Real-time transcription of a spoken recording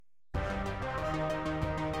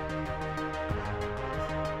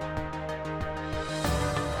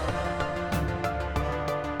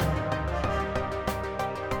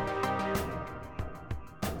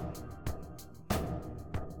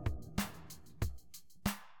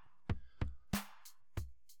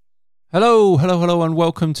Hello, and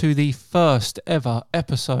welcome to the first ever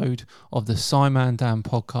episode of the Simon Dan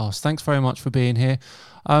podcast. Thanks very much for being here.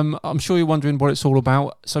 I'm sure you're wondering what it's all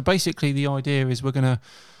about. So basically, the idea is we're going to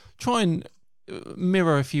try and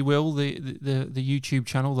mirror, if you will, the YouTube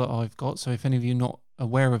channel that I've got. So if any of you are not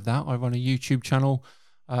aware of that, I run a YouTube channel.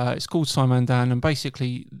 It's called Simon Dan, and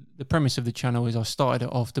basically the premise of the channel is I started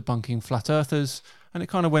it off debunking flat earthers, and it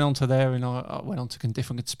kind of went on to there, and I went on to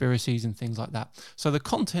different conspiracies and things like that. So the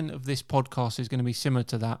content of this podcast is going to be similar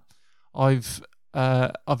to that. I've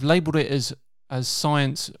labelled it as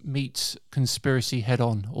science meets conspiracy head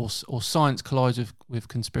on, or science collides with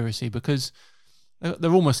conspiracy, because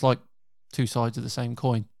they're almost like two sides of the same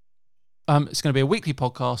coin. It's going to be a weekly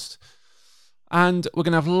podcast, and we're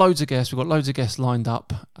going to have loads of guests. We've got loads of guests lined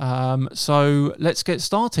up. So let's get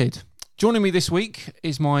started. Joining me this week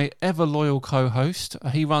is my ever-loyal co-host.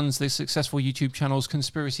 He runs the successful YouTube channels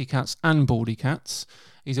Conspiracy Catz and Baldy Catz.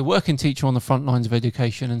 He's a working teacher on the front lines of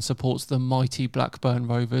education and supports the mighty Blackburn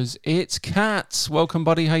Rovers. It's Catz. Welcome,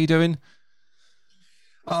 buddy. How you doing?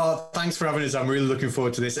 Oh, thanks for having us. I'm really looking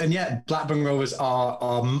forward to this. And yeah, Blackburn Rovers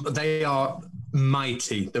are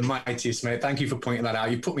mighty, the mightiest, mate. Thank you for pointing that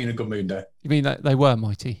out. You put me in a good mood there. You mean that they were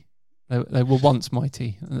mighty? They were once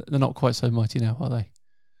mighty. They're not quite so mighty now, are they?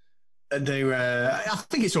 They were. I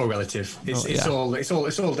think it's all relative. It's all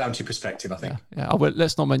down to your perspective, I think. Yeah. Well,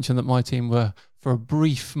 let's not mention that my team were for a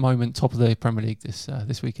brief moment top of the Premier League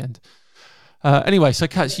this weekend. Anyway, so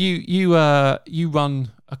Catz, you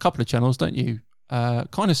run a couple of channels, don't you?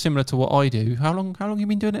 Kind of similar to what I do. How long have you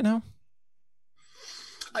been doing it now?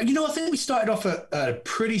 I think we started off at a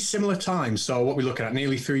pretty similar time. So what we're looking at,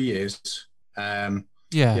 nearly 3 years.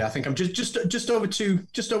 Yeah, I think I'm just over 2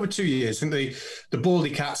 years. I think the Baldy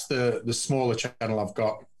Catz, the smaller channel I've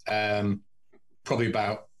got, probably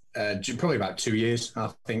about 2 years. I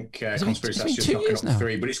think Conspiracies R Us just knocking up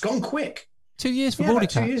 3, but it's gone quick. 2 years for Baldy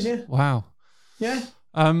Catz. 2 years, yeah. Wow. Yeah.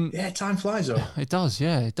 Time flies though. It does,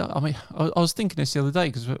 yeah. It does. I mean, I was thinking this the other day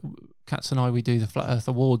because Catz and we do the Flat Earth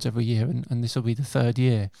Awards every year, and this will be the third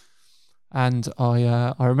year. And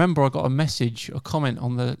I remember I got a comment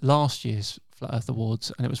on the last year's Flat Earth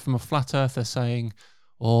Awards, and it was from a flat earther saying,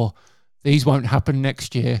 these won't happen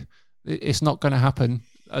next year. It's not going to happen,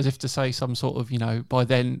 as if to say some sort of, by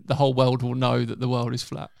then the whole world will know that the world is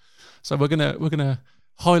flat. So we're gonna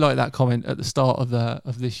highlight that comment at the start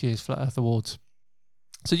of this year's Flat Earth Awards.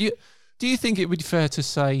 So do you think it would be fair to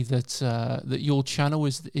say that that your channel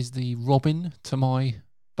is the Robin to my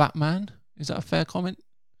Batman? Is that a fair comment?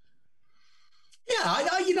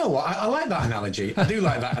 Yeah, you know what? I like that analogy. I do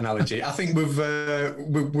like that analogy. I think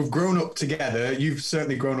we've grown up together. You've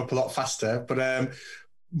certainly grown up a lot faster, but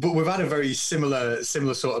we've had a very similar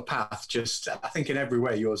sort of path. Just I think in every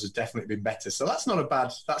way yours has definitely been better. So that's not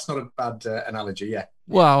a bad analogy. Yeah.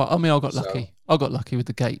 Well, I mean, I got lucky. I got lucky with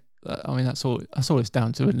the gate. I mean, that's all it's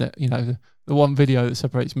down to, isn't it? The one video that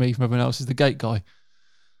separates me from everyone else is the gate guy.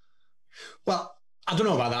 Well, I don't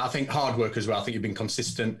know about that. I think hard work as well. I think you've been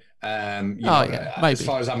consistent. Maybe. As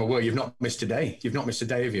far as I'm aware, you've not missed a day. You've not missed a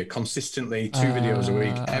day, have you? Consistently, 2 videos a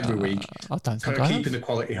week, every week. I don't think I have. Keeping the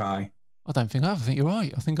quality high. I don't think I have. I think you're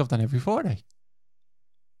right. I think I've done every Friday.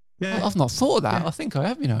 Yeah. I've not thought of that. Yeah. I think I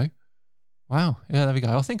have, Wow. Yeah, there we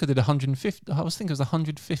go. I think I did 150. I was thinking it was the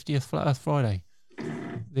 150th Flat Earth Friday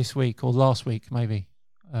this week or last week, maybe.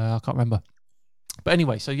 I can't remember. But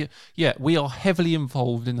anyway, so yeah, we are heavily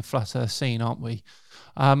involved in the Flat Earth scene, aren't we?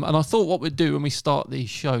 And I thought what we'd do when we start these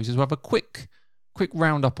shows is we'll have a quick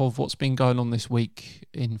roundup of what's been going on this week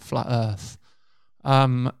in Flat Earth.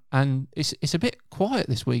 And it's a bit quiet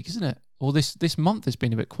this week, isn't it? Or this month has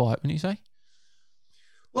been a bit quiet, wouldn't you say?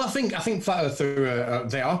 Well, I think Flat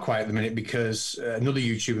Earth they are quiet at the minute because another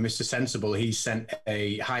YouTuber, Mr. Sensible, he sent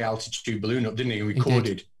a high altitude balloon up, didn't he? And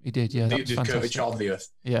recorded. He did, yeah. The curvature of the Earth.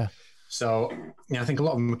 Yeah. So I think a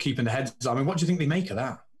lot of them are keeping their heads. I mean, what do you think they make of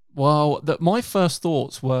that? Well, my first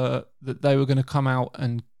thoughts were that they were going to come out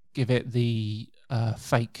and give it the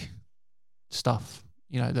fake stuff,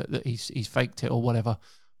 that he's faked it or whatever.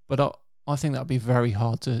 But I think that'd be very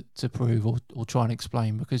hard to prove or try and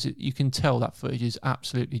explain, because you can tell that footage is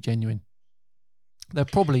absolutely genuine. They're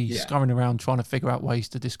probably scurrying around trying to figure out ways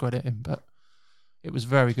to discredit him, but it was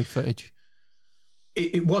very good footage.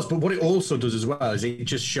 It was, but what it also does as well is it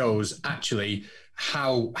just shows actually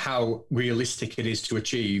how realistic it is to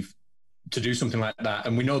achieve to do something like that.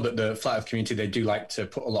 And we know that the Flat Earth community, they do like to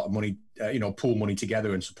put a lot of money, pool money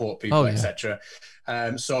together and support people, etc.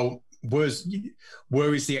 So where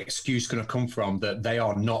is the excuse going to come from that they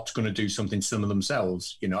are not going to do something similar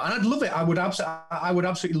themselves? And I'd love it. I would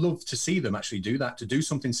absolutely love to see them actually do that, to do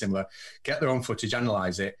something similar, get their own footage,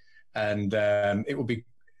 analyze it, and it would be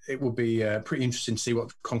it would be pretty interesting to see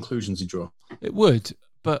what conclusions they draw. It would,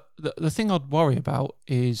 but the thing I'd worry about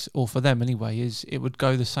is, or for them anyway, is it would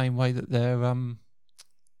go the same way that their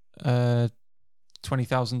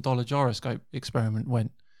 $20,000 gyroscope experiment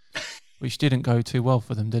went, which didn't go too well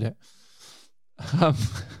for them, did it?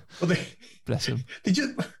 Bless them. They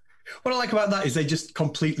just, what I like about that is they just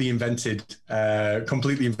completely invented a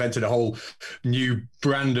whole new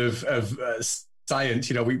brand of science.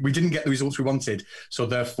 You know, we didn't get the results we wanted, so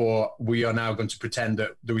therefore we are now going to pretend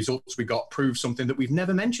that the results we got prove something that we've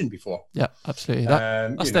never mentioned before. Yeah, absolutely.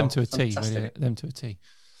 That's them to a T. Really, them to a T.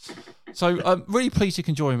 So I'm really pleased you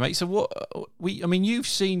can join, mate. So you've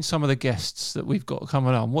seen some of the guests that we've got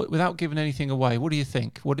coming on. Without giving anything away, what do you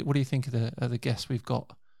think? What do you think of the guests we've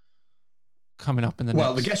got coming up in the next?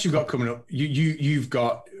 Well, the guests you've got coming up, you've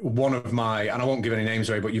got one of my, and I won't give any names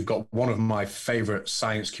away, but you've got one of my favourite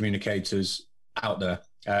science communicators out there.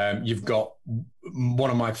 You've got one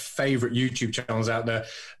of my favorite YouTube channels out there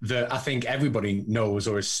that I think everybody knows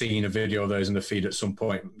or has seen a video of those in the feed at some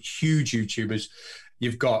point. Huge YouTubers.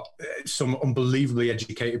 You've got some unbelievably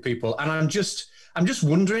educated people, and I'm just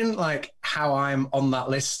wondering, like, how I'm on that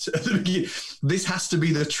list. This has to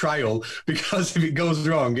be the trial, because if it goes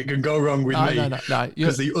wrong, it can go wrong with me. No.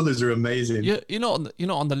 Because the others are amazing. You're not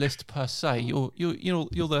on the list per se. You're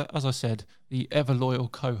the, as I said, the ever loyal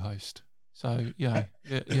co-host. So you're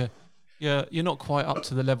not quite up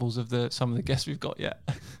to the levels of some of the guests we've got yet.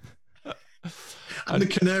 I'm the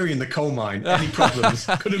canary in the coal mine. Any problems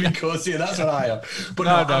could have been caused here. That's what I am. But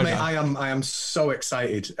I am so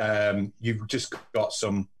excited. You've just got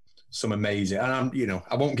some amazing, and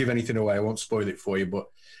I won't give anything away. I won't spoil it for you, but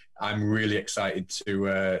I'm really excited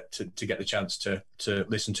to get the chance to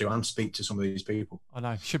listen to and speak to some of these people. I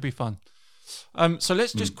know, should be fun. So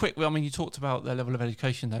let's just quickly, you talked about the level of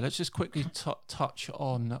education there. Let's just quickly touch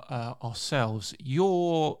on ourselves.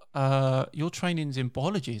 Your training's in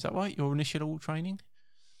biology, is that right? Your initial training?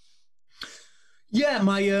 Yeah,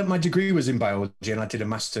 my degree was in biology, and I did a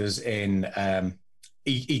master's in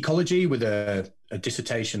ecology with a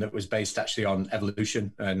dissertation that was based actually on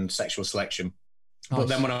evolution and sexual selection. Nice. But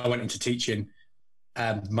then when I went into teaching,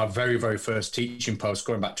 my very, very first teaching post,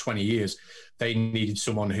 going back 20 years, they needed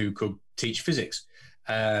someone who could teach physics.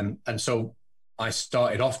 And so I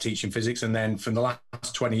started off teaching physics, and then from the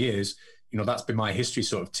last 20 years, that's been my history,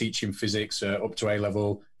 sort of teaching physics up to A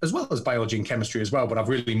level, as well as biology and chemistry as well. But I've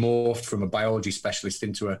really morphed from a biology specialist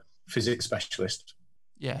into a physics specialist.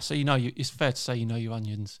 Yeah, so it's fair to say your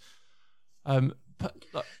onions.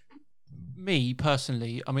 Me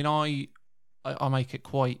personally, I make it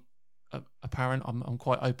quite apparent. I'm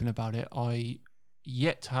quite open about it. I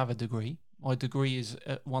yet to have a degree. My degree is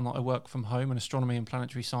one that I work from home, an astronomy and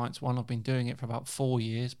planetary science one. I've been doing it for about 4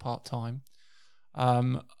 years, part-time.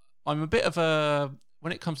 I'm a bit of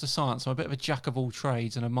when it comes to science, I'm a bit of a jack of all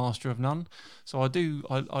trades and a master of none. So I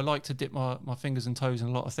like to dip my fingers and toes in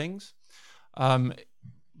a lot of things. If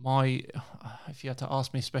you had to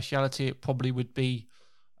ask me a speciality, it probably would be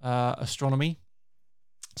astronomy.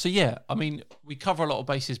 So yeah, we cover a lot of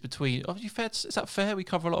bases between. Is that fair? We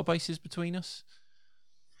cover a lot of bases between us.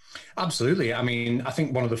 Absolutely. I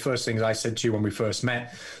think one of the first things I said to you when we first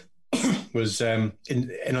met was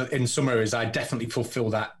in some areas I definitely fulfill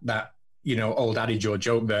that old adage or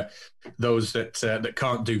joke that those that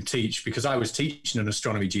can't do teach, because I was teaching an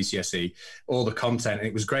astronomy GCSE, all the content, and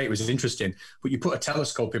it was great, it was interesting, but you put a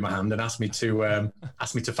telescope in my hand and asked me to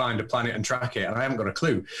find a planet and track it, and I haven't got a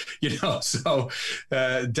clue, so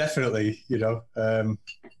definitely,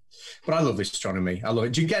 but I love astronomy. I love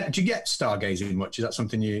it. Do you get stargazing much? Is that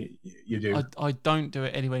something you do? I don't do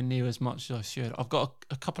it anywhere near as much as I should. I've got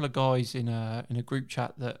a couple of guys in a group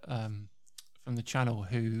chat that from the channel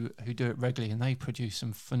who do it regularly, and they produce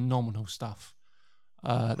some phenomenal stuff.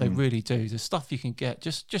 They really do. The stuff you can get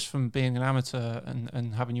just from being an amateur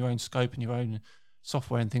and having your own scope and your own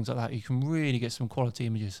software and things like that, you can really get some quality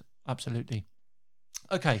images. Absolutely.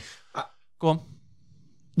 Okay, go on.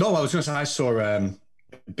 No, I was going to say, I saw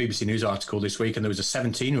BBC News article this week, and there was a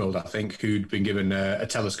 17-year-old, I think, who'd been given a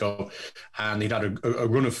telescope, and he'd had a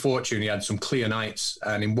run of fortune. He had some clear nights,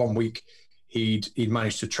 and in 1 week he'd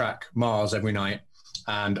managed to track Mars every night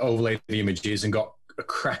and overlay the images and got a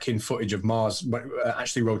cracking footage of Mars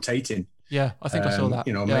actually rotating. Yeah, I think I saw that.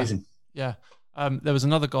 Amazing. Yeah. There was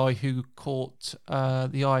another guy who caught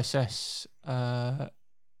the ISS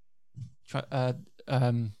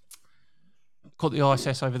caught the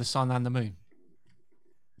ISS over the sun and the moon.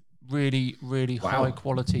 Really, really high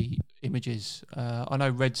quality images. I know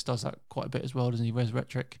Reds does that quite a bit as well, doesn't he?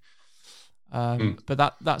 Resretric.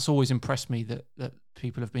 But that's always impressed me that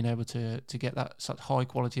people have been able to get that such high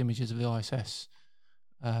quality images of the ISS.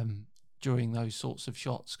 during those sorts of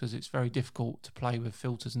shots, because it's very difficult to play with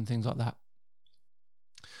filters and things like that.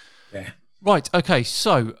 Yeah. Right. Okay.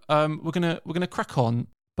 So we're gonna crack on,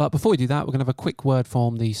 but before we do that, we're gonna have a quick word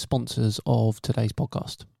from the sponsors of today's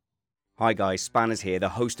podcast. Hi guys, Spanners here, the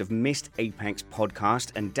host of Missed Apex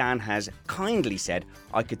podcast, and Dan has kindly said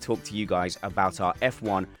I could talk to you guys about our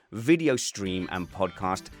F1 video stream and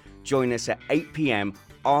podcast. Join us at 8 p.m.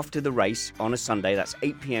 after the race on a Sunday, that's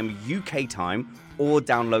 8 p.m. UK time, or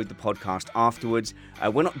download the podcast afterwards.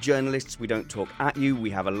 We're not journalists, we don't talk at you,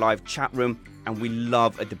 we have a live chat room, and we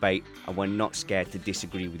love a debate, and we're not scared to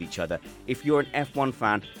disagree with each other. If you're an F1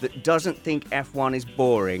 fan that doesn't think F1 is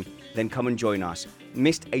boring, then come and join us.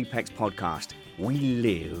 Missed Apex Podcast. We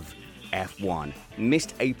live F1.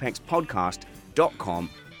 MissedApexPodcast.com,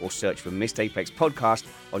 or search for Missed Apex Podcast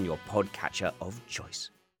on your podcatcher of choice.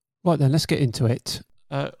 Right then, let's get into it.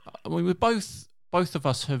 We both of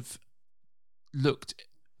us have looked.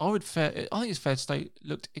 I think it's fair to say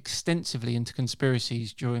looked extensively into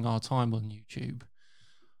conspiracies during our time on YouTube.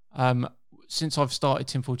 Since I've started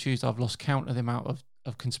Tinfoil Tuesday, I've lost count of the amount of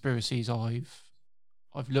conspiracies I've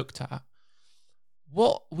looked at.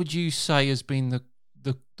 What would you say has been the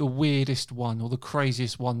weirdest one or the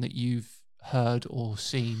craziest one that you've heard or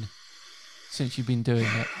seen since you've been doing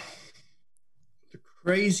it? The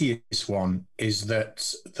craziest one is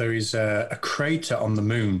that there is a crater on the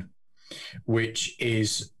moon, which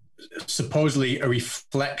is supposedly a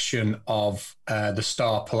reflection of the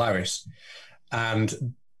star Polaris.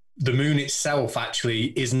 And the moon itself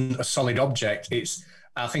actually isn't a solid object.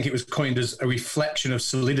 I think it was coined as a reflection of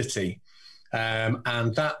solidity.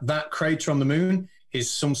 And that crater on the moon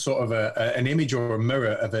is some sort of an image or a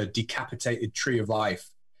mirror of a decapitated tree of life,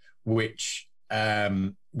 which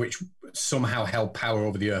somehow held power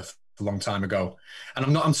over the earth a long time ago.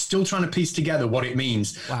 And I'm still trying to piece together what it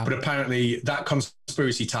means. Wow. But apparently that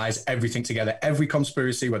conspiracy ties everything together. Every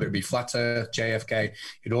conspiracy, whether it be Flat Earth, JFK,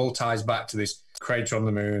 it all ties back to this crater on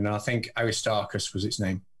the moon. And I think Aristarchus was its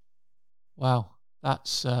name. Wow,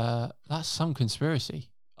 that's some conspiracy.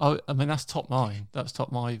 I mean, that's top mine. That's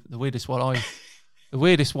top my the weirdest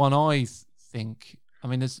one I think. I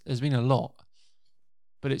mean, there's been a lot,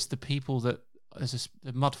 but it's the people that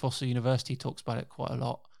the Mud Fossil University talks about it quite a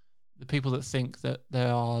lot. The people that think that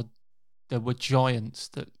there were giants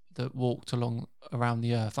that walked around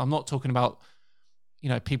the earth. I'm not talking about,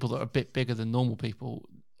 people that are a bit bigger than normal people.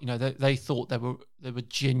 They thought there were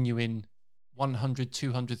genuine 100,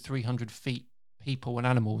 200, 300 feet people and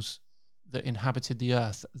animals that inhabited the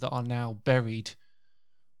earth that are now buried,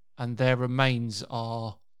 and their remains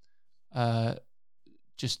are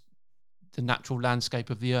just the natural landscape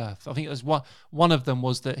of the earth. I think there's one of them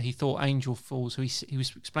was that he thought Angel Falls. So he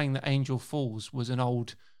was explaining that Angel Falls was an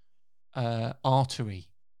old artery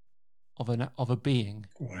of a being.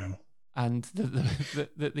 Wow. And the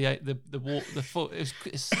foot.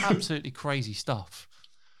 It's absolutely crazy stuff,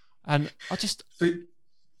 and I just.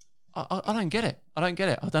 I don't get it. I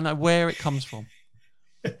don't know where it comes from.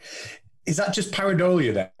 Is that just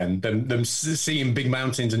pareidolia then? Them seeing big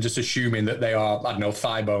mountains and just assuming that they are, I don't know,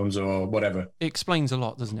 thigh bones or whatever? It explains a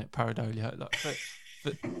lot, doesn't it, pareidolia?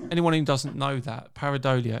 For anyone who doesn't know that,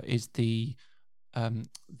 pareidolia is the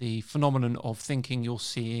phenomenon of thinking you're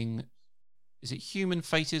seeing, is it human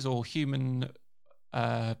faces or human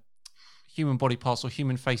body parts or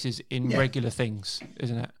human faces in regular things,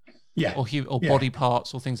 isn't it? Yeah. Or body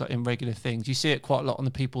parts or things like irregular things. You see it quite a lot on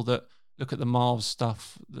the people that look at the Mars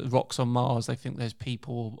stuff, the rocks on Mars. They think there's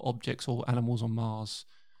people or objects or animals on Mars.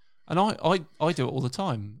 And I do it all the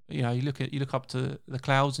time. You look up to the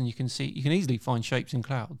clouds and you can easily find shapes in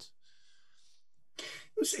clouds.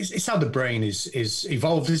 It's how the brain is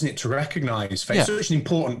evolved, isn't it, to recognize face. Yeah. Such an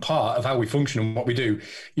important part of how we function and what we do.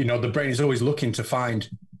 The brain is always looking to find,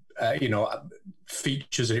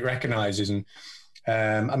 features that it recognizes. And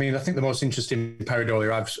I think the most interesting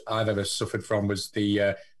pareidolia I've ever suffered from was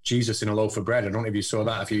the Jesus in a loaf of bread. I don't know if you saw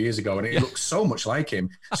that a few years ago, and it looks so much like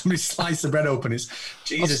him. Somebody sliced the bread open. It's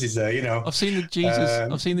Jesus is there, I've seen the Jesus.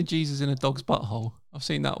 I've seen the Jesus in a dog's butthole. I've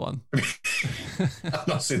seen that one. I've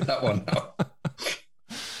not seen that one.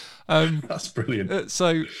 No. That's brilliant.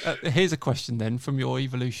 So here's a question then from your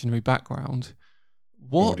evolutionary background.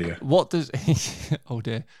 What does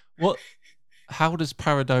how does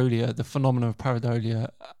pareidolia, the phenomenon of pareidolia,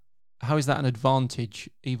 how is that an advantage,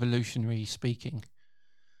 evolutionary speaking?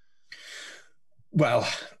 Well,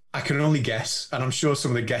 I can only guess, and I'm sure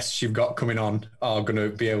some of the guests you've got coming on are going to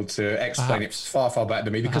be able to explain it far, far better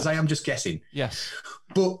than me, because I am just guessing. Yes.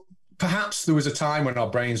 But perhaps there was a time when our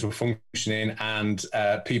brains were functioning and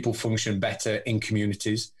people function better in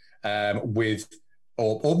communities with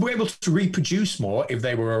or were able to reproduce more if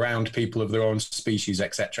they were around people of their own species,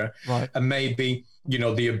 etc. Right. And maybe, you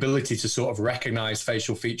know, the ability to sort of recognize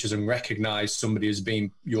facial features and recognize somebody as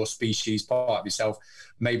being your species, part of yourself,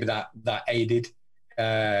 maybe that aided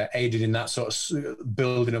in that sort of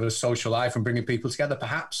building of a social life and bringing people together,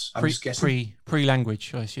 perhaps. I'm just guessing.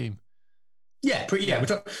 Pre-language, I assume. Yeah, we're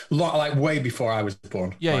talking like way before I was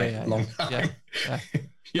born. Long time. Yeah.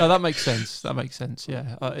 No, that makes sense.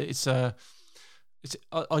 Yeah,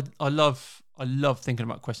 I love thinking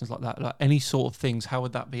about questions like that. Like any sort of things, how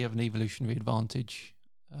would that be of an evolutionary advantage?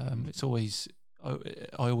 It's always I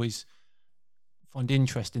always find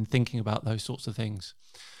interest in thinking about those sorts of things.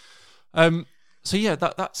 So yeah,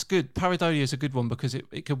 that's good. Pareidolia is a good one because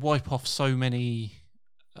it could wipe off so many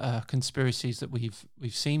conspiracies that we've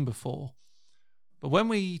seen before. But when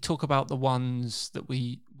we talk about the ones that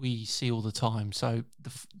we see all the time, so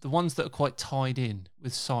the ones that are quite tied in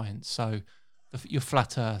with science, so your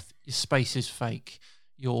flat Earth, your space is fake,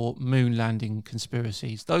 your moon landing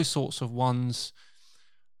conspiracies, those sorts of ones,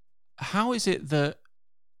 how is it that,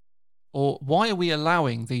 or why are we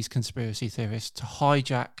allowing these conspiracy theorists to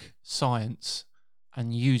hijack science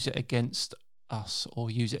and use it against us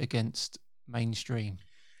or use it against mainstream?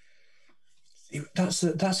 That's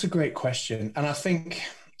a great question, and I think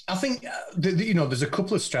you know, there's a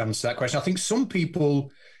couple of strands to that question. I think some people,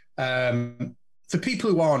 the people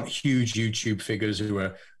who aren't huge YouTube figures who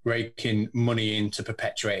are raking money in to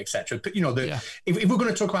perpetuate, etc. But you know, if we're going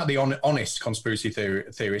to talk about the honest conspiracy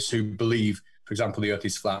theorists who believe, for example, the Earth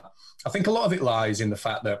is flat, I think a lot of it lies in the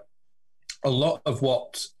fact that a lot of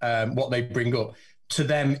what they bring up to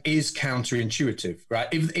them is counterintuitive, right?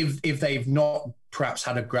 If they've not perhaps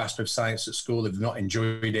had a grasp of science at school, they've not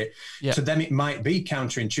enjoyed it, to them it might be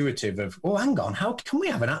counterintuitive of, oh, hang on, how can we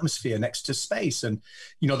have an atmosphere next to space? And,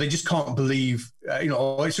 you know, they just can't believe, you know,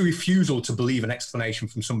 or it's a refusal to believe an explanation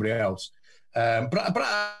from somebody else. But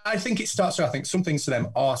I think it starts to, I think some things to them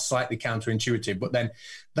are slightly counterintuitive, but then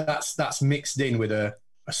that's mixed in with a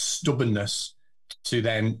stubbornness to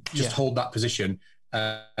then just hold that position.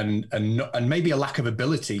 And maybe a lack of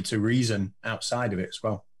ability to reason outside of it as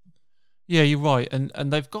well. Yeah, you're right, and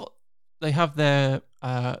they have their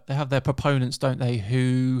proponents, don't they,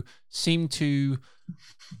 who seem to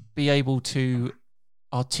be able to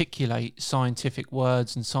articulate scientific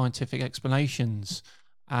words and scientific explanations.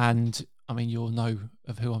 And I mean, you'll know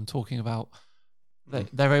of who I'm talking about.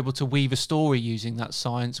 They're able to weave a story using that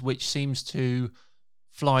science, which seems to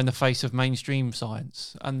fly in the face of mainstream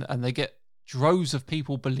science, and they get droves of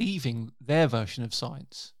people believing their version of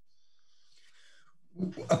science.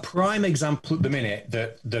 A prime example at the minute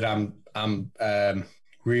that I'm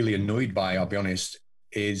really annoyed by, I'll be honest,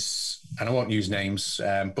 is, and I won't use names,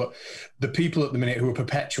 but the people at the minute who are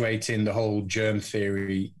perpetuating the whole germ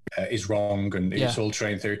theory is wrong and it's all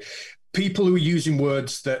train theory. People who are using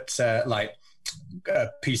words that like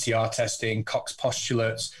PCR testing, Cox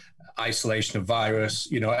postulates, isolation of virus,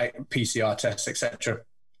 you know, PCR tests, etc.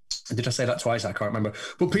 Did I say that twice? I can't remember.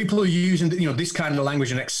 But people are using, you know, this kind of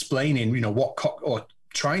language and explaining, you know, or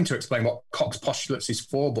trying to explain what Cox postulates is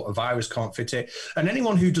for, but a virus can't fit it. And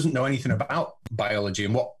anyone who doesn't know anything about biology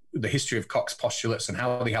and what the history of Cox postulates and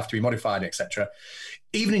how they have to be modified, etc.,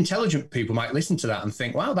 even intelligent people might listen to that and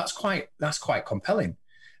think, wow, that's quite compelling.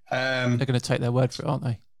 They're going to take their word for it, aren't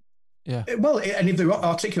they? Yeah. Well, and if they're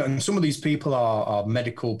articulate, and some of these people are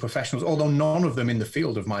medical professionals, although none of them in the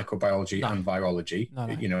field of microbiology and virology,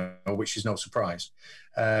 you know, which is no surprise.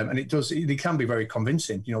 And they can be very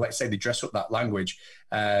convincing. You know, let's say they dress up that language,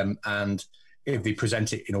 and if they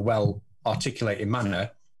present it in a well articulated manner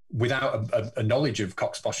without a knowledge of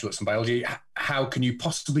Cox postulates and biology, how can you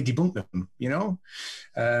possibly debunk them? You know,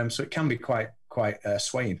 so it can be quite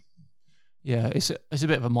swaying. Yeah, it's a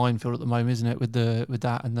bit of a minefield at the moment, isn't it? With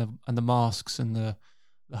that and the masks and the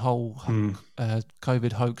whole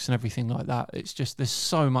COVID hoax and everything like that. It's just there's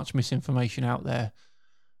so much misinformation out there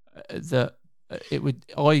that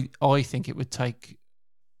I think it would take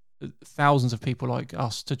thousands of people like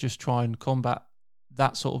us to just try and combat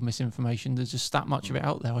that sort of misinformation. There's just that much of it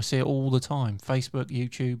out there. I see it all the time. Facebook,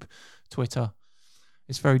 YouTube, Twitter.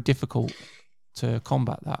 It's very difficult to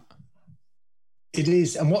combat that. It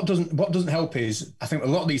is, and what doesn't help is I think a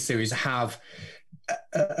lot of these theories have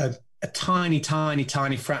a tiny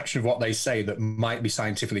fraction of what they say that might be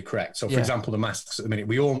scientifically correct. So, for example, the masks at the minute,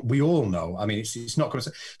 we all know. I mean, it's not going to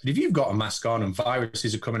say that if you've got a mask on and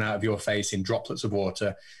viruses are coming out of your face in droplets of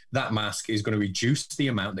water, that mask is going to reduce the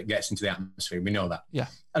amount that gets into the atmosphere. We know that. Yeah.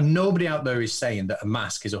 And nobody out there is saying that a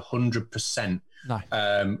mask is 100%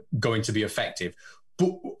 going to be effective.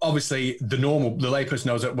 But obviously, the layperson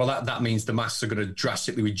knows that, well, that means the masks are going to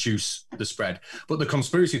drastically reduce the spread. But the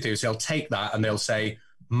conspiracy theorists, they'll take that and they'll say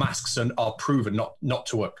masks are proven not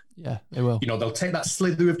to work. Yeah, they will. They'll take that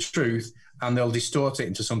slither of truth and they'll distort it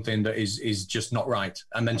into something that is just not right,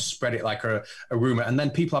 and then spread it like a rumor. And then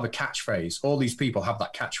people have a catchphrase. All these people have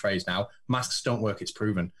that catchphrase now. Masks don't work, it's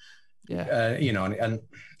proven. Yeah. And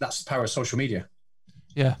that's the power of social media.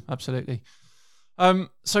 Yeah, absolutely.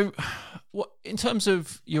 So what, in terms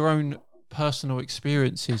of your own personal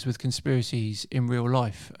experiences with conspiracies in real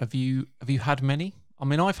life, have you had many? I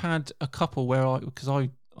mean, I've had a couple where because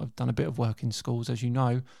I've done a bit of work in schools, as you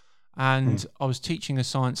know, and I was teaching a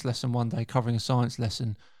science lesson one day, covering a science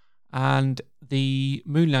lesson, and the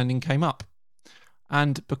moon landing came up.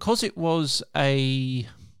 And because it was a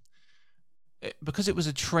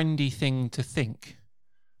trendy thing to think,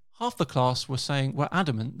 half the class were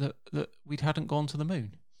adamant that we hadn't gone to the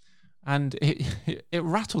moon. And it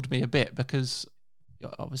rattled me a bit, because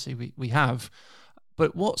obviously we have.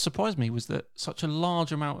 But what surprised me was that such a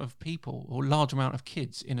large amount of people, or large amount of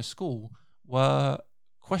kids in a school, were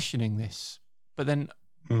questioning this. But then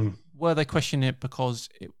were they questioning it because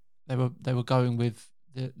they were going with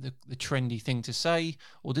the trendy thing to say,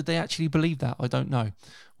 or did they actually believe that? I don't know.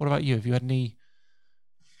 What about you? Have you had any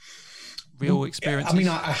real experiences? I mean,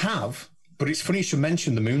 I have, but it's funny you should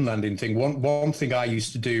mention the moon landing thing. One thing I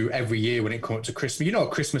used to do every year when it came up to Christmas,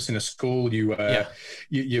 Christmas in a school, you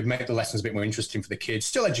make the lessons a bit more interesting for the kids,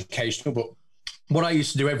 still educational, but what I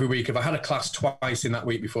used to do every week, if I had a class twice in that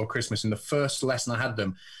week before Christmas, in the first lesson I had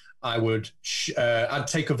them, I'd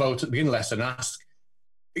take a vote at the beginning of the lesson and ask,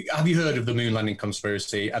 have you heard of the moon landing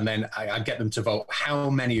conspiracy? And then I'd get them to vote, how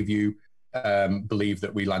many of you believe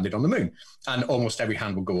that we landed on the moon? And almost every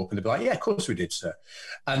hand would go up and they'd be like, yeah, of course we did, sir.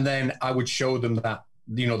 And then I would show them that,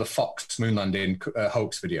 the Fox moon landing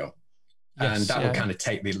hoax video. Yes, and that would kind of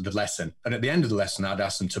take the lesson. And at the end of the lesson, I'd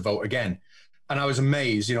ask them to vote again. And I was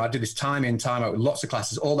amazed. I did this time in, time out with lots of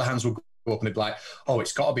classes. All the hands would go up and they'd be like, oh,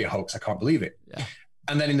 it's got to be a hoax. I can't believe it. Yeah.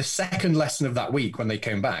 And then in the second lesson of that week, when they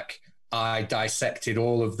came back, I dissected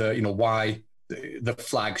all of the, why the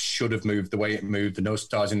flag should have moved the way it moved, the no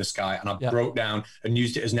stars in the sky. And I broke down and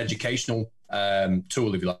used it as an educational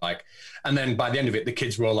tool, if you like. And then by the end of it, the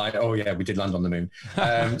kids were all like, oh yeah, we did land on the moon.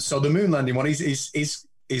 So the moon landing one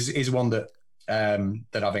is one that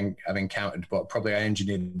I've encountered, but probably I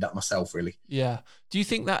engineered that myself, really. Yeah. Do you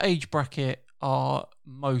think that age bracket are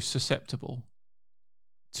most susceptible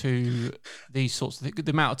to these sorts of things,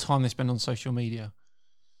 the amount of time they spend on social media?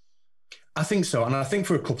 I think so. And I think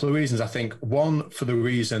for a couple of reasons. I think one, for the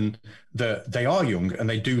reason that they are young and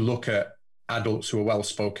they do look at adults who are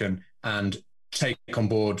well-spoken and take on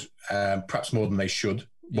board perhaps more than they should,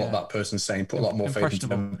 what that person's saying, put a lot more faith into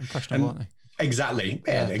them. Impressionable, aren't they? Exactly.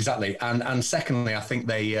 Yeah, exactly. And secondly, I think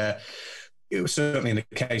they, it was certainly in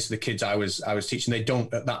the case of the kids I was teaching, they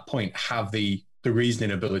don't at that point have the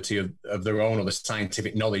reasoning ability of their own, or the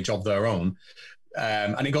scientific knowledge of their own.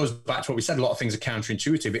 And it goes back to what we said, a lot of things are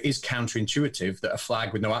counterintuitive. It is counterintuitive that a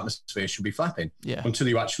flag with no atmosphere should be flapping until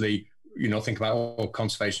you actually, think about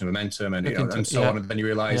conservation of momentum and, and so on. And then you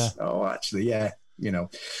realize,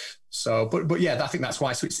 so, but yeah, I think that's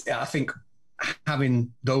why. So I think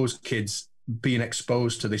having those kids being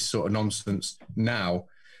exposed to this sort of nonsense now,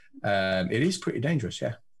 it is pretty dangerous.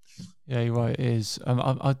 Yeah. Yeah, you're right. It is.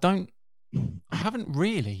 I haven't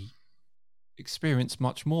really experienced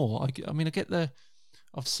much more. I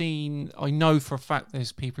know for a fact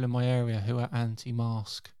there's people in my area who are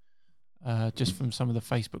anti-mask, just from some of the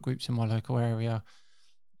Facebook groups in my local area.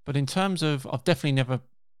 But in terms of, I've definitely never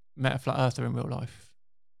met a flat earther in real life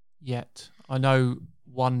yet. I know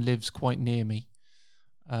one lives quite near me.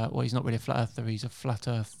 Well, he's not really a flat earther, he's a flat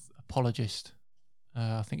earth apologist.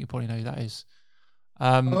 I think you probably know who that is.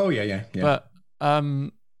 Yeah. But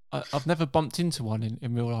I've never bumped into one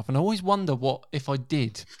in real life. And I always wonder what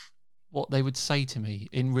they would say to me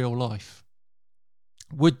in real life.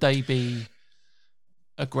 Would they be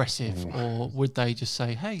aggressive, or would they just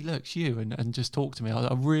say, hey, look, it's you, and just talk to me?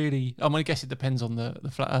 I guess it depends on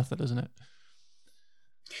the flat earther, doesn't it?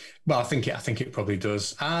 Well, I think it probably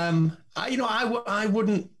does. I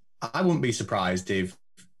wouldn't be surprised if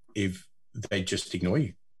they just ignore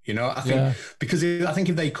you. Because I think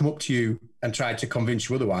if they come up to you and try to convince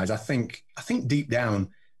you otherwise, I think deep down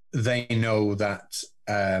they know that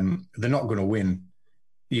they're not going to win,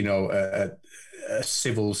 a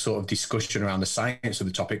civil sort of discussion around the science of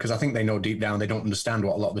the topic, because I think they know deep down they don't understand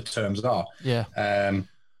what a lot of the terms are. Yeah.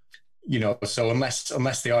 So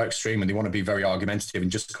unless they are extreme and they want to be very argumentative and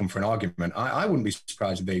just come for an argument, I wouldn't be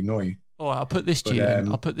surprised if they ignore you. All right, I'll put this to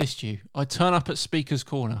you. I turn up at Speaker's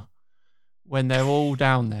Corner when they're all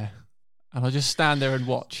down there, and I just stand there and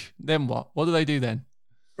watch. Then what? What do they do then?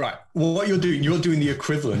 Right. Well, what you're doing the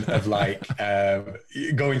equivalent of like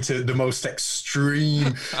going to the most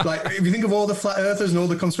extreme. Like, if you think of all the flat earthers and all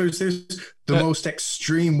the conspiracies, the most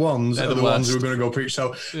extreme ones are the ones who are going to go preach.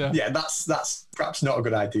 So yeah, that's perhaps not a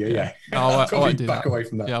good idea. Yeah. No, I won't do back that. away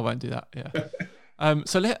from that. Yeah, I won't do that. Yeah.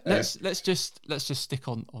 So let's just stick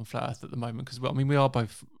on flat Earth at the moment, because we are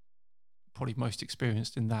both probably most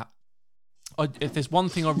experienced in that. If there's one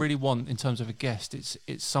thing I really want in terms of a guest,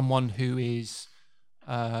 it's someone who is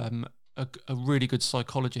a really good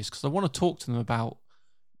psychologist, because I want to talk to them about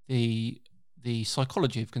the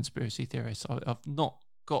psychology of conspiracy theorists. I've not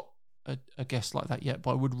got a guest like that yet,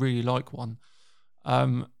 but I would really like one,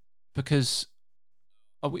 because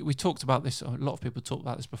we talked about this. A lot of people talked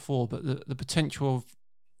about this before, but the potential of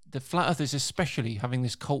the flat earthers, especially having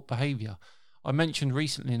this cult behavior. I mentioned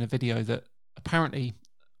recently in a video that apparently,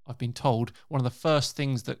 I've been told, one of the first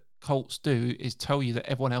things that cults do is tell you that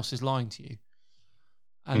everyone else is lying to you.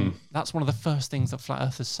 And that's one of the first things that flat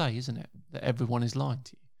earthers say, isn't it? That everyone is lying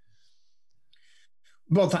to you.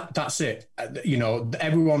 Well, that's it.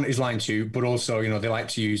 Everyone is lying to you, but also, they like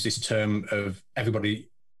to use this term of everybody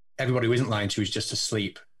who isn't lying to you is just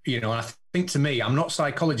asleep. And I think, to me, I'm not a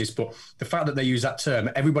psychologist, but the fact that they use that term,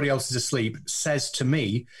 everybody else is asleep, says to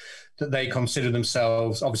me that they consider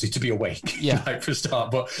themselves obviously to be awake, for a start.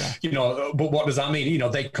 But, but what does that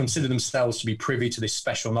mean? They consider themselves to be privy to this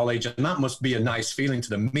special knowledge, and that must be a nice feeling to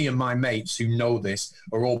them. Me and my mates who know this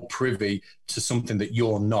are all privy to something that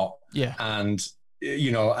you're not. Yeah. And,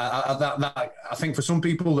 I think for some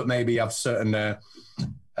people that maybe have certain, how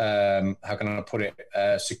can I put it?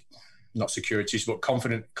 Not securities, but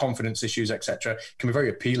confidence issues, etc., can be very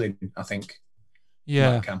appealing, I think.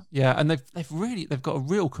 Yeah, and they've got a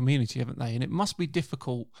real community, haven't they? And it must be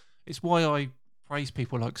difficult. It's why I praise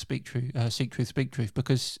people like Seek Truth, Speak Truth,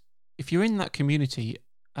 because if you're in that community,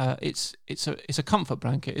 it's a comfort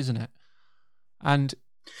blanket, isn't it? And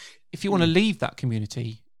if you want to leave that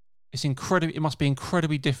community, it must be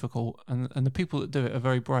incredibly difficult. And the people that do it are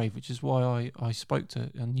very brave, which is why I spoke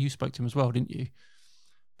to, and you spoke to him as well, didn't you?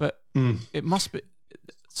 But it must be,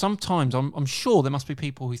 sometimes I'm sure there must be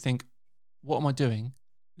people who think, what am I doing?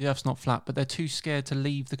 The Earth's not flat, but they're too scared to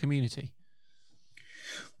leave the community.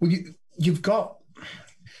 Well, you've got,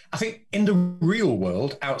 I think, in the real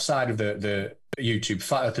world, outside of the YouTube,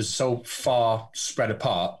 flat earthers are so far spread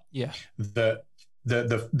apart that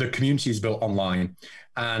the community is built online.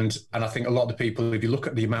 And I think a lot of the people, if you look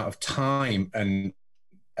at the amount of time and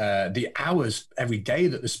the hours every day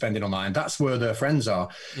that they're spending online, that's where their friends are.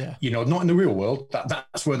 Yeah. Not in the real world.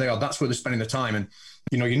 That's where they are. That's where they're spending the time. And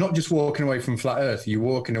you're not just walking away from flat Earth. You're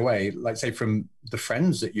walking away, like, say, from the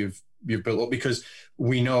friends that you've built up, because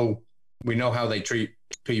we know how they treat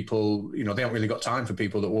people. They don't really got time for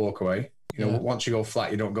people that walk away. Once you go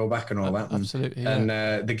flat, you don't go back and all that. Absolutely. And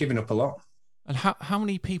they're giving up a lot. And how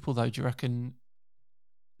many people, though, do you reckon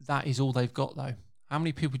that is all they've got, though? How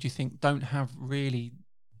many people do you think don't have really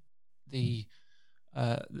the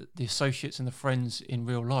associates and the friends in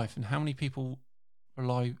real life, and how many people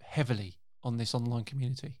rely heavily on this online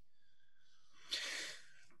community?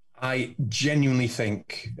 I genuinely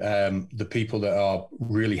think the people that are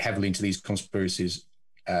really heavily into these conspiracies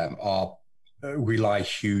rely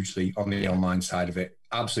hugely on the online side of it.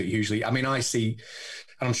 Absolutely hugely. I mean, I see,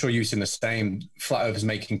 and I'm sure you've seen the same, flat earthers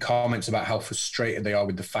making comments about how frustrated they are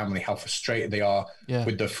with the family, how frustrated they are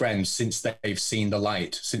with their friends since they've seen the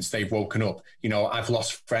light, since they've woken up. I've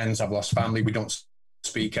lost friends, I've lost family, we don't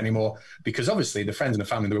speak anymore, because obviously the friends and the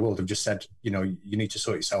family in the world have just said, you need to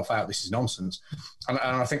sort yourself out, this is nonsense. And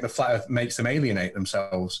I think the flat earth makes them alienate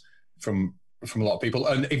themselves from a lot of people.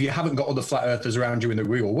 And if you haven't got other flat earthers around you in the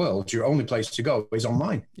real world, your only place to go is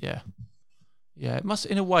online. Yeah, it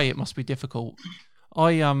must be difficult.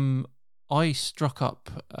 I struck up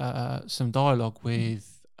some dialogue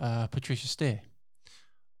with Patricia Steer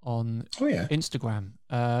on Instagram.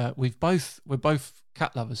 We're both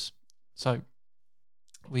cat lovers, so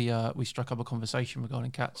we struck up a conversation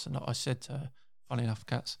regarding cats, and I said to her, funny enough,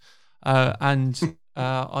 cats, and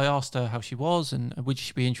I asked her how she was and would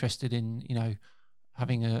she be interested in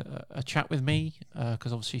having a chat with me,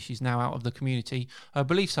 because obviously she's now out of the community. Her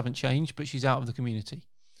beliefs haven't changed, but she's out of the community.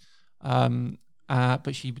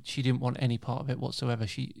 But she didn't want any part of it whatsoever.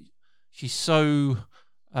 She's so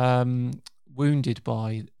wounded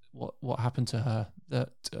by what happened to her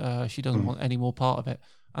that she doesn't want any more part of it.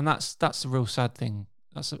 And that's the real sad thing.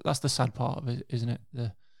 That's the sad part of it, isn't it?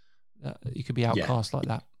 That you could be outcast like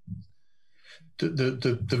that.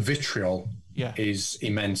 The vitriol is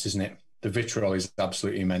immense, isn't it? The vitriol is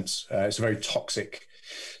absolutely immense. It's a very toxic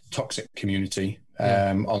toxic community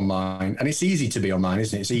online, and it's easy to be online,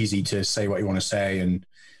 isn't it? It's easy to say what you want to say, and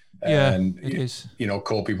it is.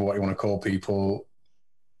 Call people what you want to call people.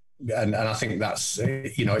 And I think that's,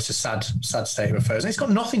 it's a sad state of affairs. And it's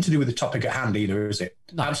got nothing to do with the topic at hand either, is it?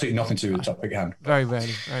 No. Absolutely nothing to do with the topic at hand. Very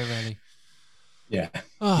rarely. Yeah.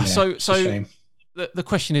 So the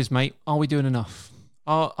question is, mate, are we doing enough?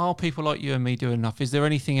 Are people like you and me doing enough? Is there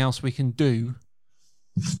anything else we can do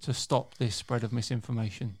to stop this spread of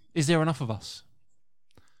misinformation? Is there enough of us?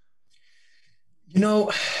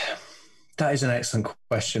 That is an excellent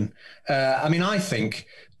question. I think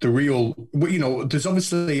there's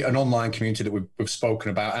obviously an online community that we've spoken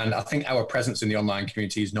about, and I think our presence in the online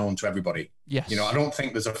community is known to everybody. Yes. I don't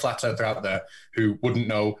think there's a flat earther out there who wouldn't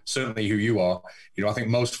know certainly who you are. I think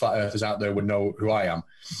most flat earthers out there would know who I am.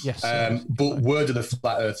 Yes. But where do the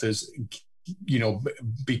flat earthers,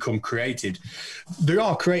 become created? They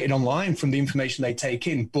are created online from the information they take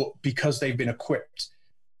in, but because they've been equipped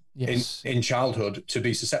in childhood to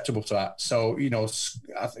be susceptible to that. So,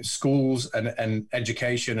 I think schools and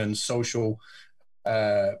education and social,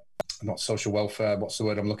 not social welfare, what's the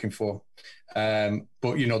word I'm looking for? But,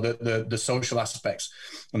 the social aspects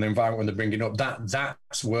and the environment when they're bringing up,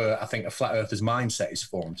 that's where I think a flat earther's mindset is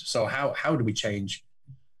formed. So how do we change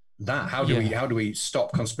that? How do we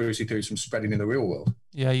stop conspiracy theories from spreading in the real world?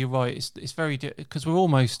 Yeah, you're right. It's very, because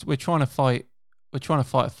we're trying to fight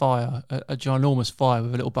a fire, a ginormous fire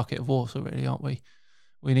with a little bucket of water, really, aren't we?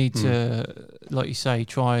 We need to, like you say,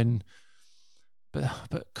 try and,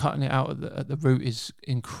 but cutting it out at the root is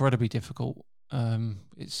incredibly difficult.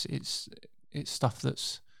 It's stuff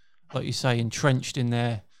that's, like you say, entrenched in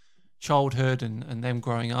their childhood and them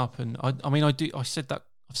growing up. And I've said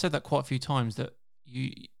that quite a few times, that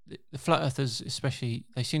the flat earthers especially,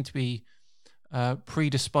 they seem to be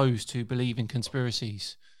predisposed to believe in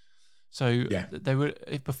conspiracies. So they were,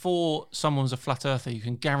 if before someone was a flat earther, you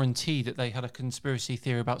can guarantee that they had a conspiracy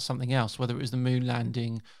theory about something else, whether it was the moon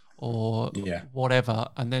landing or whatever.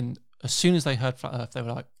 And then as soon as they heard flat earth, they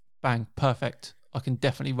were like, bang, perfect. I can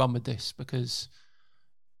definitely run with this because,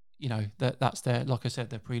 that's their, like I said,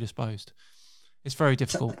 they're predisposed. It's very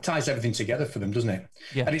difficult. It ties everything together for them, doesn't it?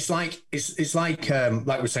 Yeah. And it's like we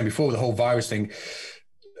were saying before, the whole virus thing.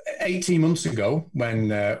 18 months ago,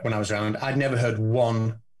 when I was around, I'd never heard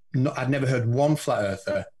one flat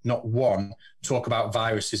earther, not one, talk about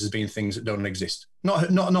viruses as being things that don't exist.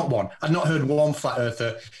 Not one. I'd not heard one flat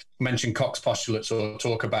earther mention Koch's postulates or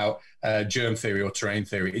talk about germ theory or terrain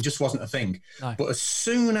theory. It just wasn't a thing. No. But as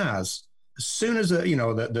soon as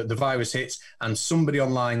the virus hits and somebody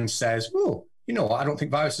online says, "Oh, you know what? I don't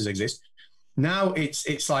think viruses exist." Now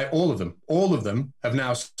it's like all of them have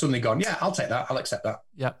now suddenly gone, yeah, I'll take that, I'll accept that.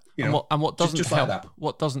 Yeah. And what doesn't help, like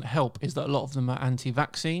what doesn't help is that a lot of them are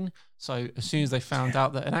anti-vaccine. So as soon as they found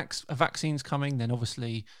out that a vaccine's coming, then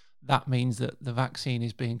obviously that means that the vaccine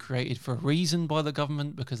is being created for a reason by the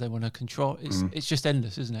government because they want to control. It's just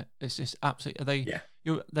endless, isn't it? It's just absolutely.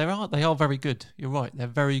 They are very good. You're right. They're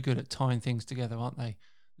very good at tying things together, aren't they?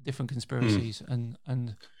 Different conspiracies, and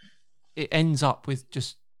it ends up with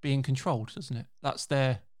just being controlled, doesn't it? That's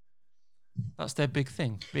their big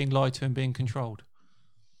thing, being lied to and being controlled.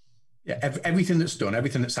 Yeah, everything that's done,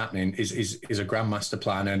 everything that's happening is a grand master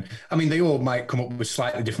plan. And I mean, they all might come up with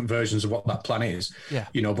slightly different versions of what that plan is. Yeah.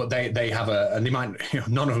 But they have and they might,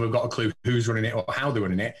 none of them have got a clue who's running it or how they're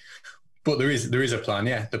running it. But there is a plan.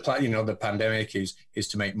 Yeah. The plan, the pandemic is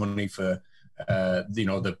to make money for,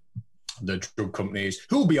 the drug companies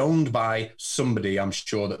who will be owned by somebody, I'm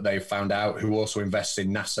sure, that they've found out, who also invests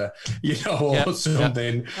in NASA, or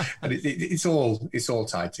something. And it's all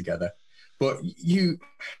tied together. But you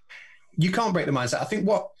can't break the mindset. I think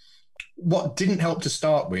what didn't help to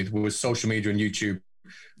start with was social media and YouTube,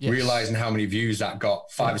 realizing how many views that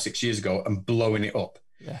got 5 or 6 years ago and blowing it up.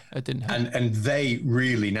 Yeah, it didn't help. And they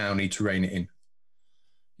really now need to rein it in.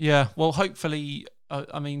 Yeah, well, hopefully,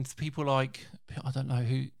 people like, I don't know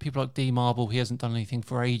who, people like D Marble, he hasn't done anything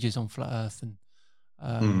for ages on Flat Earth.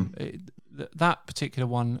 And that particular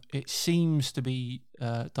one, it seems to be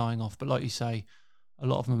dying off. But like you say, a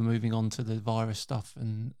lot of them are moving on to the virus stuff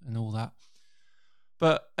and all that.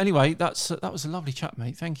 But anyway, that was a lovely chat,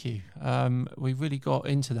 mate. Thank you. We really got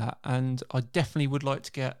into that, and I definitely would like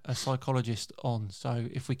to get a psychologist on. So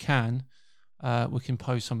if we can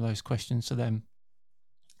pose some of those questions to them.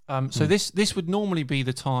 So this would normally be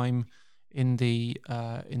the time in the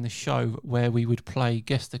show where we would play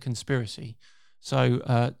Guess the Conspiracy. So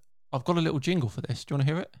I've got a little jingle for this. Do you want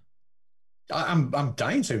to hear it? I'm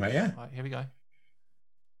dying to, mate. Yeah. All right, here we go.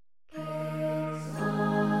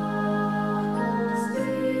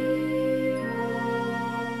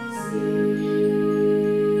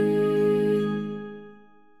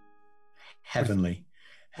 heavenly.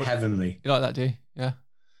 Heavenly. You like that, do you? Yeah.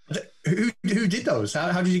 Who did those?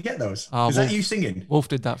 How did you get those? Is that you singing? Wolf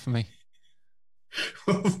did that for me.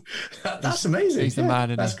 That's amazing. He's the man,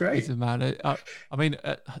 isn't that's he? great. He's the man. I mean,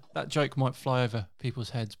 that joke might fly over people's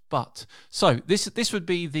heads, but so this would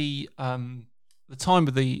be the time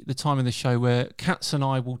of the show where Catz and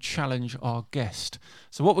I will challenge our guest.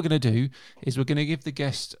 So what we're going to do is we're going to give the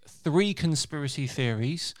guest 3 conspiracy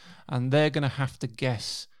theories, and they're going to have to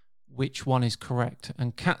guess which one is correct.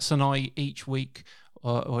 And Catz and I each week,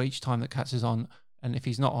 or each time that Catz is on, and if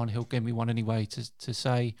he's not on, he'll give me one anyway to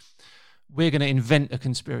say. We're going to invent a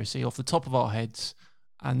conspiracy off the top of our heads,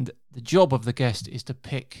 and the job of the guest is to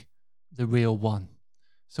pick the real one.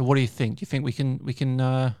 So what do you think? Do you think we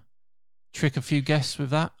can trick a few guests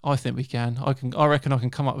with that? I think we can. I reckon I can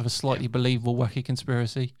come up with a slightly believable, wacky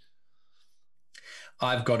conspiracy.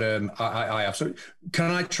 I've got I have. So can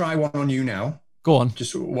I try one on you now? Go on.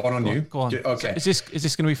 Just one on you. Go on. Okay. So is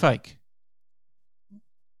this going to be fake?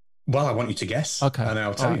 Well, I want you to guess. Okay. And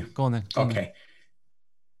I'll tell you. Go on then. Okay.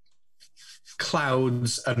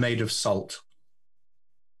 Clouds are made of salt.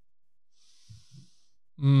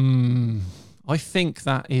 I think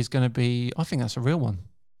that is going to be. I think that's a real one.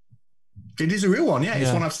 It is a real one, yeah.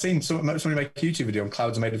 It's one I've seen. Somebody make a YouTube video on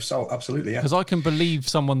clouds are made of salt. Absolutely, yeah. Because I can believe that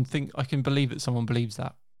someone believes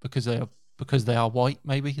that because they are white.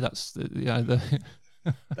 Maybe that's the.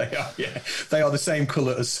 They are, yeah. They are the same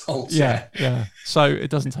colour as salt. Yeah. So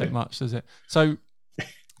it doesn't take much, does it? So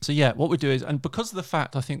yeah, what we do is, and because of the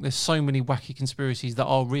fact I think there's so many wacky conspiracies that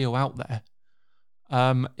are real out there,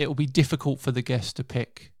 it will be difficult for the guest to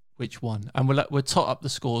pick which one, and we'll tot up the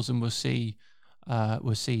scores and we'll see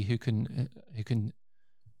who can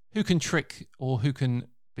trick or who can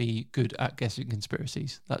be good at guessing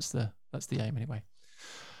conspiracies. That's the aim anyway.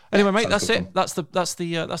 Anyway, mate, that's it. That's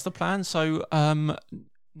the plan. So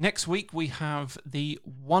next week we have the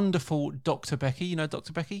wonderful Dr. Becky. You know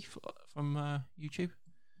Dr. Becky from YouTube?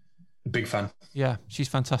 Big fan. Yeah, she's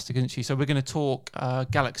fantastic, isn't she? So we're going to talk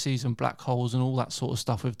galaxies and black holes and all that sort of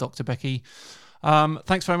stuff with Dr. Becky.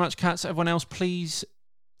 Thanks very much, Catz. Everyone else, please,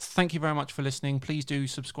 thank you very much for listening. Please do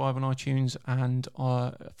subscribe on iTunes and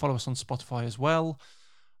follow us on Spotify as well.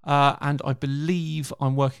 And I believe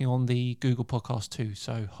I'm working on the Google podcast too,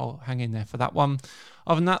 so hang in there for that one.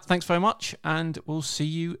 Other than that, thanks very much, and we'll see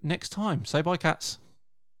you next time. Say bye, Catz.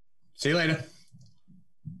 See you later.